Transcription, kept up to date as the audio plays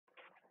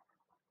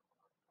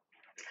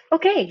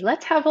Okay,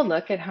 let's have a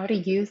look at how to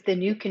use the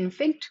new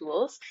config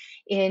tools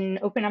in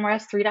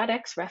OpenMRS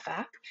 3.x Ref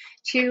app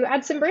to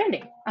add some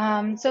branding.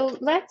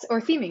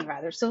 Or theming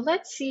rather. So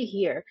let's see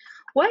here.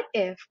 What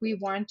if we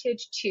wanted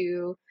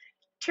to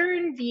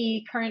turn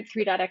the current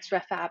 3.x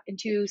Ref app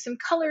into some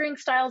coloring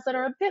styles that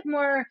are a bit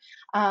more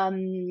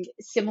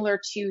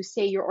similar to,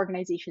 say, your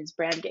organization's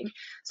branding?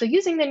 So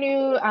using the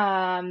new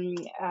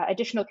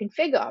additional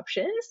config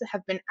options that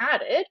have been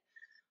added,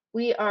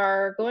 we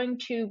are going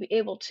to be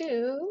able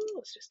to,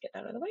 let's just get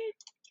that out of the way.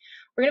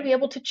 We're going to be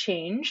able to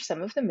change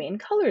some of the main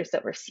colors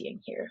that we're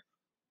seeing here.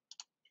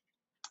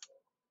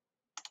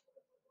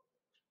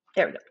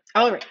 There we go.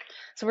 All right,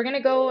 so we're going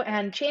to go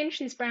and change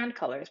these brand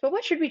colors, but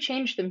what should we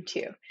change them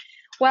to?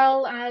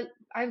 Well,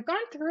 I've gone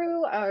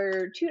through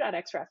our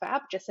 2.x Ref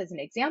app just as an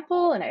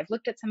example, and I've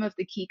looked at some of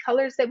the key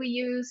colors that we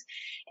use,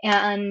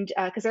 and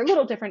because they're a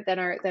little different than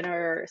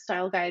our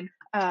style guide.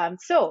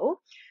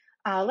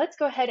 Let's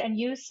go ahead and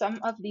use some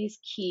of these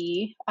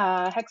key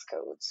hex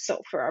codes.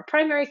 So for our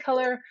primary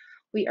color,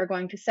 we are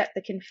going to set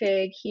the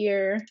config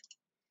here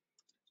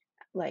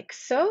like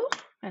so,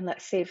 and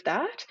let's save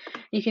that.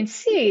 You can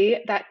see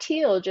that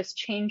teal just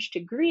changed to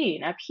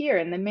green up here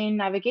in the main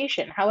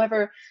navigation.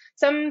 However,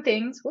 some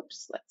things,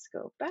 whoops, let's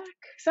go back.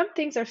 Some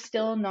things are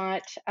still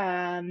not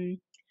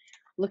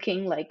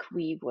looking like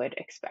we would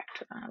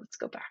expect. Let's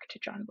go back to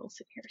John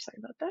Wilson here. Sorry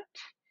about that.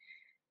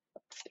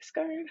 Let's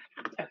discard.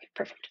 Okay,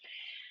 perfect.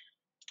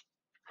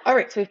 All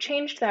right, so we've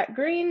changed that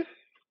green.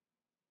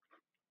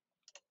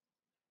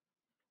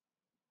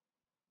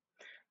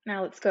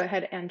 Now let's go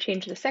ahead and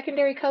change the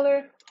secondary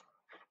color.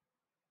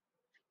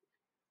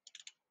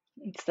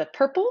 It's the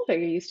purple that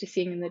you're used to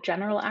seeing in the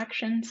general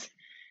actions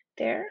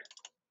there.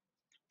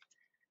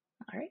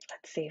 All right,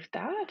 let's save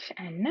that.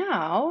 And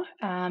now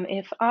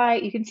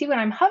you can see when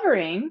I'm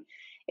hovering,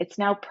 it's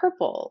now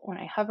purple when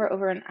I hover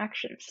over an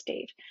action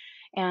state.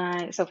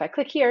 And so if I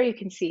click here, you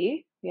can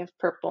see we have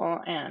purple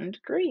and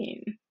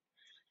green.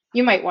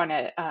 You might want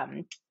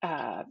to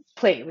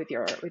play with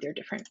your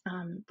different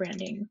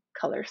branding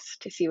colors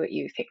to see what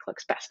you think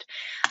looks best.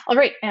 All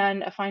right,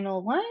 and a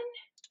final one.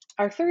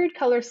 Our third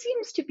color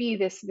seems to be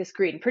this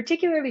green,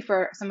 particularly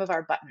for some of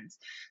our buttons.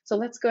 So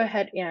let's go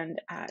ahead and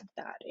add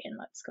that in.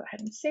 Let's go ahead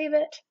and save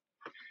it.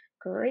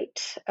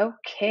 Great.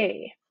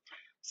 Okay.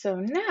 So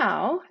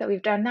now that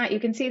we've done that, you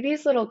can see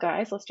these little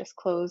guys. Let's just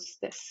close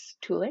this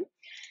tooling.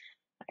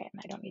 Okay,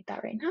 and I don't need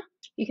that right now.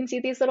 You can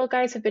see these little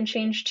guys have been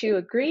changed to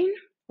a green,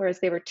 whereas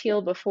they were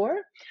teal before.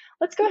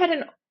 Let's go ahead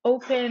and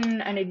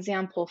open an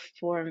example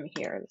form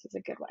here. This is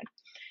a good one.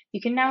 You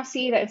can now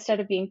see that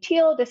instead of being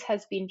teal, this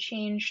has been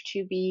changed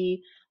to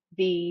be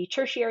the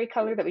tertiary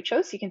color that we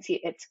chose. So you can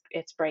see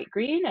it's bright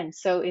green, and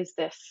so is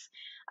this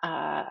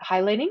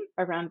highlighting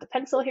around the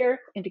pencil here,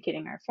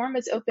 indicating our form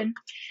is open.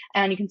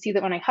 And you can see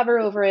that when I hover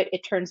over it,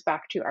 it turns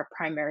back to our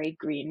primary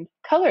green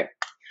color.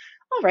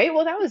 All right,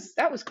 well,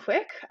 that was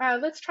quick.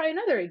 Let's try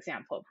another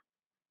example.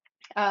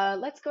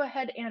 Let's go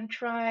ahead and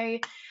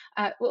try,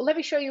 well, let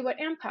me show you what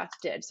Ampath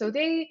did. So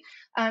the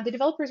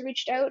developers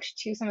reached out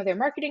to some of their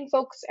marketing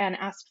folks and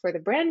asked for the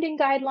branding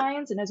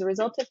guidelines. And as a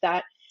result of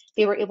that,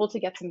 they were able to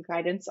get some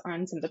guidance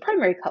on some of the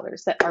primary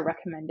colors that are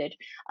recommended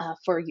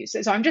for use.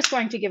 So I'm just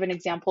going to give an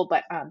example,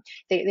 but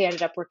they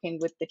ended up working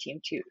with the team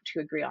to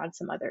agree on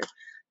some other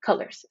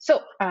colors.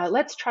 So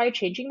let's try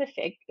changing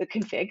the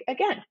config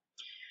again.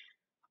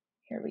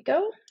 Here we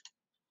go.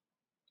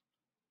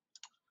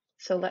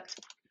 So let's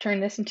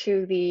turn this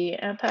into the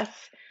Ampath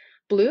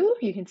blue.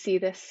 You can see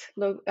this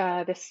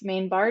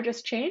main bar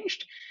just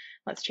changed.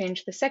 Let's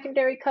change the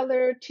secondary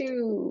color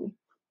to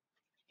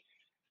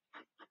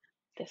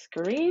this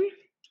green.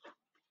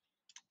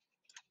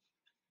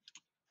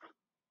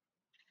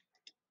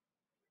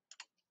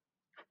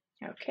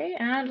 Okay,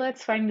 and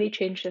let's finally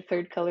change the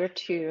third color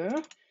to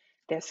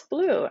this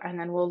blue. And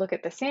then we'll look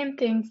at the same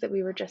things that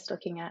we were just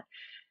looking at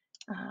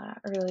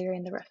earlier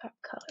in the Ref app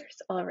colors.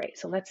 All right,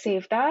 so let's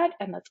save that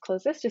and let's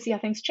close this to see how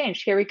things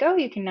changed. Here we go.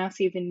 You can now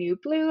see the new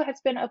blue has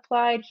been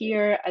applied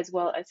here as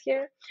well as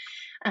here,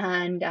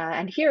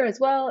 and here as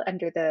well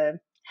under the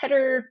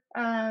header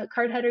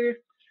card header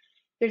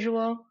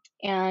visual.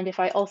 And if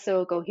I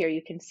also go here,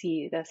 you can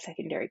see the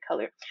secondary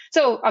color.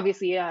 So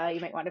obviously, you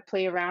might want to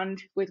play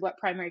around with what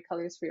primary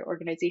colors for your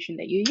organization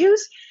that you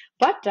use,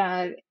 but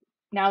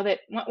now that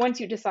once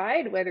you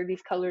decide whether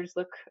these colors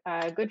look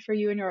good for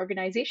you and your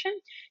organization,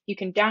 you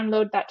can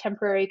download that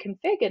temporary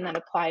config and then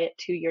apply it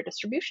to your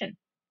distribution.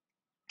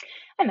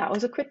 And that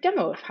was a quick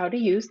demo of how to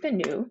use the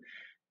new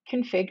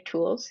config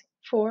tools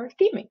for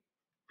theming.